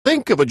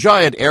Think of a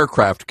giant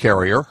aircraft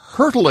carrier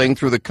hurtling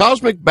through the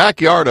cosmic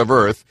backyard of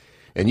Earth,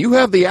 and you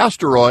have the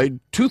asteroid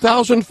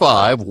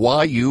 2005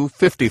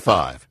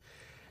 YU-55.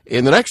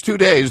 In the next 2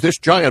 days, this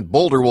giant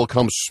boulder will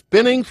come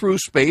spinning through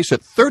space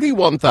at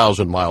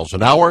 31,000 miles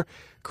an hour,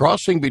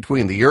 crossing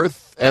between the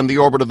Earth and the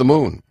orbit of the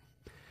Moon.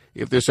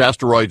 If this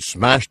asteroid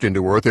smashed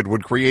into Earth, it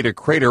would create a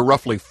crater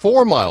roughly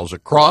 4 miles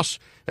across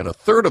and a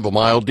third of a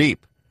mile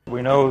deep.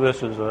 We know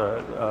this is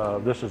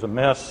a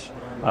mess.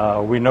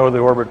 We know the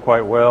orbit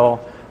quite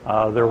well.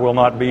 There will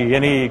not be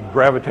any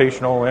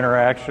gravitational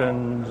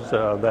interactions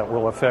that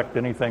will affect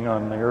anything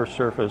on the Earth's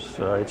surface.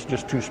 It's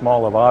just too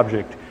small of an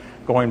object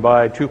going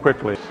by too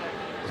quickly.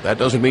 That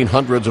doesn't mean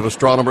hundreds of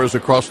astronomers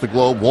across the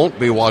globe won't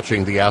be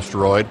watching the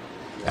asteroid.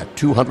 At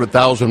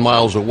 200,000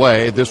 miles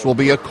away, this will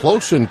be a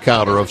close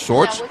encounter of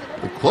sorts,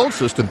 the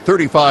closest in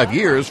 35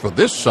 years for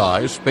this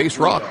size space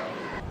rock.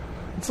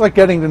 It's like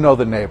getting to know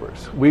the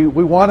neighbors. We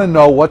want to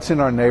know what's in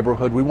our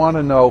neighborhood. We want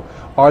to know,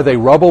 are they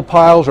rubble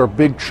piles or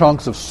big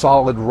chunks of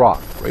solid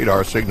rock?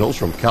 Radar signals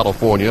from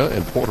California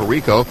and Puerto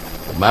Rico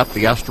will map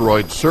the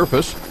asteroid's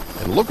surface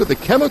and look at the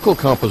chemical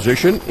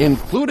composition,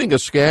 including a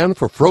scan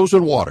for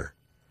frozen water.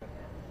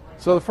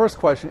 So the first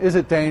question, is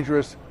it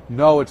dangerous?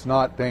 No, it's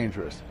not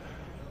dangerous.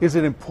 Is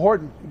it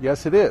important?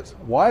 Yes, it is.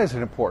 Why is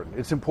it important?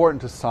 It's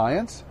important to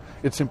science.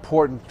 It's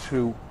important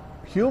to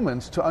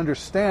humans to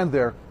understand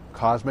their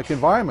cosmic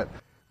environment.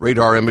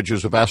 Radar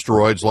images of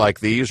asteroids like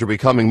these are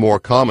becoming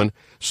more common.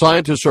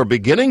 Scientists are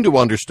beginning to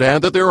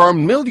understand that there are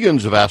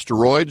millions of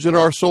asteroids in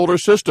our solar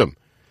system.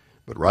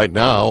 But right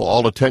now,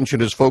 all attention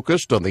is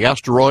focused on the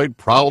asteroid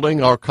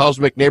prowling our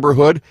cosmic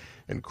neighborhood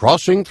and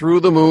crossing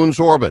through the Moon's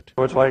orbit.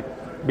 It's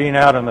like being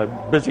out on a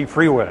busy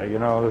freeway,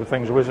 the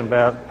things whizzing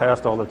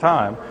past all the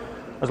time.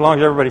 As long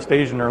as everybody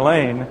stays in their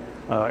lane,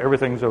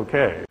 everything's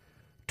okay.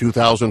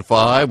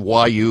 2005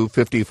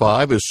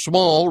 YU-55 is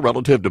small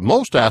relative to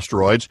most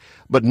asteroids,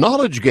 but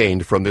knowledge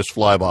gained from this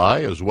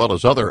flyby, as well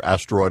as other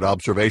asteroid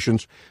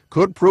observations,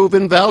 could prove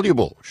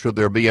invaluable should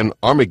there be an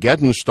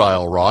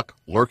Armageddon-style rock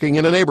lurking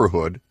in a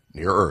neighborhood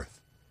near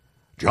Earth.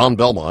 John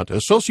Belmont,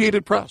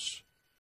 Associated Press.